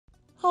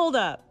Hold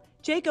up.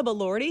 Jacob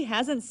Elordi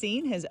hasn't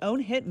seen his own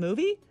hit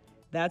movie?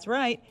 That's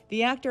right,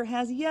 the actor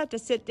has yet to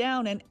sit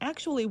down and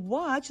actually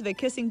watch The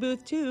Kissing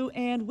Booth 2,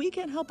 and we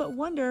can't help but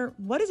wonder,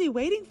 what is he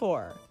waiting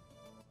for?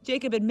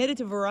 Jacob admitted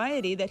to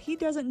Variety that he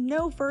doesn't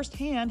know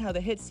firsthand how the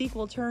hit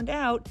sequel turned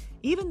out,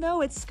 even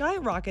though it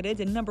skyrocketed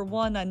to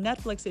 #1 on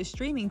Netflix's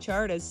streaming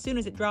chart as soon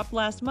as it dropped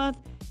last month,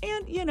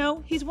 and,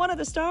 he's one of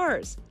the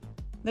stars.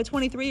 The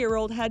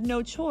 23-year-old had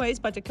no choice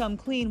but to come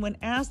clean when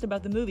asked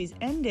about the movie's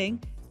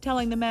ending,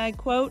 telling the mag,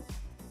 quote,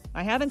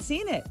 "I haven't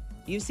seen it.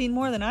 You've seen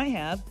more than I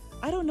have.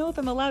 I don't know if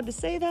I'm allowed to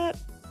say that,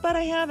 but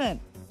I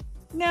haven't."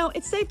 Now,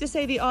 it's safe to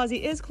say the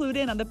Aussie is clued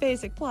in on the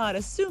basic plot,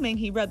 assuming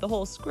he read the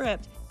whole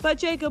script, but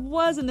Jacob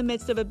was in the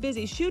midst of a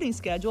busy shooting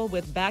schedule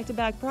with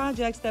back-to-back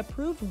projects that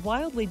proved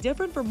wildly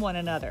different from one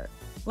another.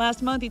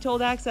 Last month, he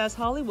told Access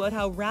Hollywood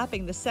how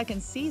wrapping the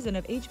second season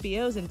of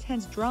HBO's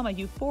intense drama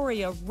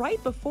Euphoria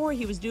right before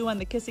he was due on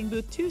the Kissing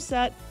Booth 2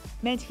 set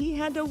meant he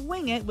had to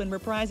wing it when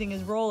reprising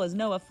his role as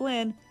Noah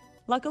Flynn.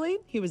 Luckily,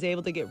 he was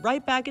able to get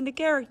right back into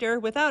character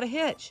without a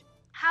hitch.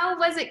 How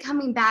was it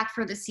coming back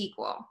for the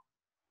sequel?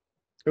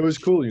 It was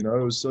cool, it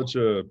was such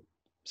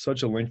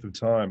a length of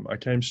time. I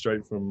came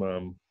straight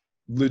from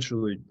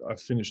literally, I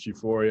finished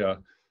Euphoria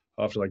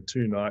after like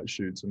 2 night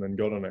shoots and then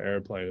got on an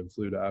airplane and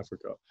flew to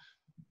Africa.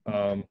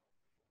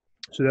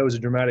 So there was a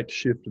dramatic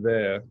shift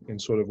there in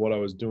sort of what I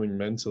was doing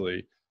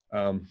mentally.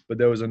 But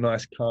there was a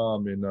nice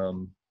calm in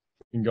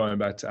going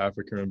back to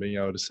Africa and being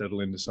able to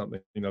settle into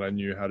something that I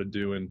knew how to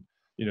do and,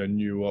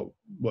 knew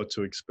what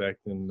to expect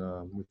and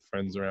with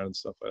friends around and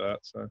stuff like that.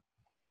 So.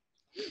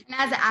 And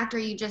as an actor,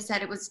 you just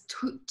said it was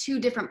two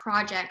different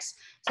projects.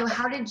 So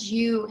how did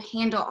you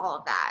handle all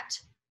of that?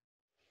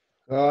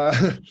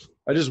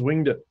 I just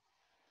winged it,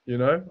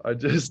 I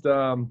just,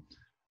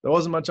 there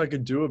wasn't much I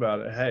could do about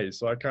it. Hey,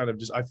 so I kind of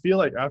I feel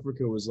like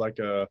Africa was like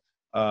a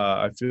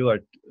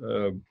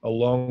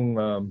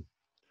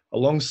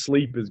long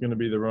sleep is going to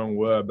be the wrong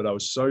word, but I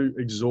was so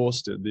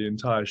exhausted the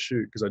entire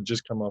shoot because I'd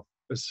just come off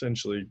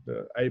essentially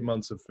the 8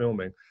 months of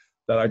filming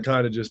that I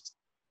kind of just,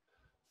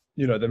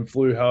 then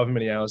flew however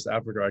many hours to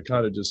Africa. I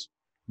kind of just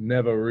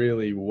never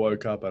really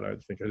woke up, I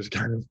don't think. I just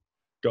kind of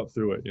got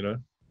through it,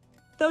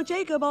 Though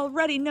Jacob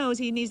already knows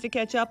he needs to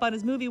catch up on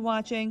his movie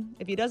watching,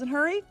 if he doesn't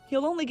hurry,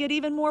 he'll only get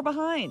even more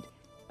behind.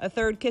 A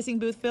third Kissing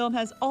Booth film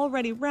has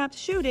already wrapped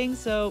shooting,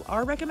 so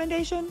our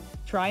recommendation?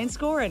 Try and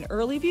score an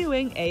early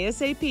viewing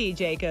ASAP,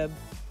 Jacob.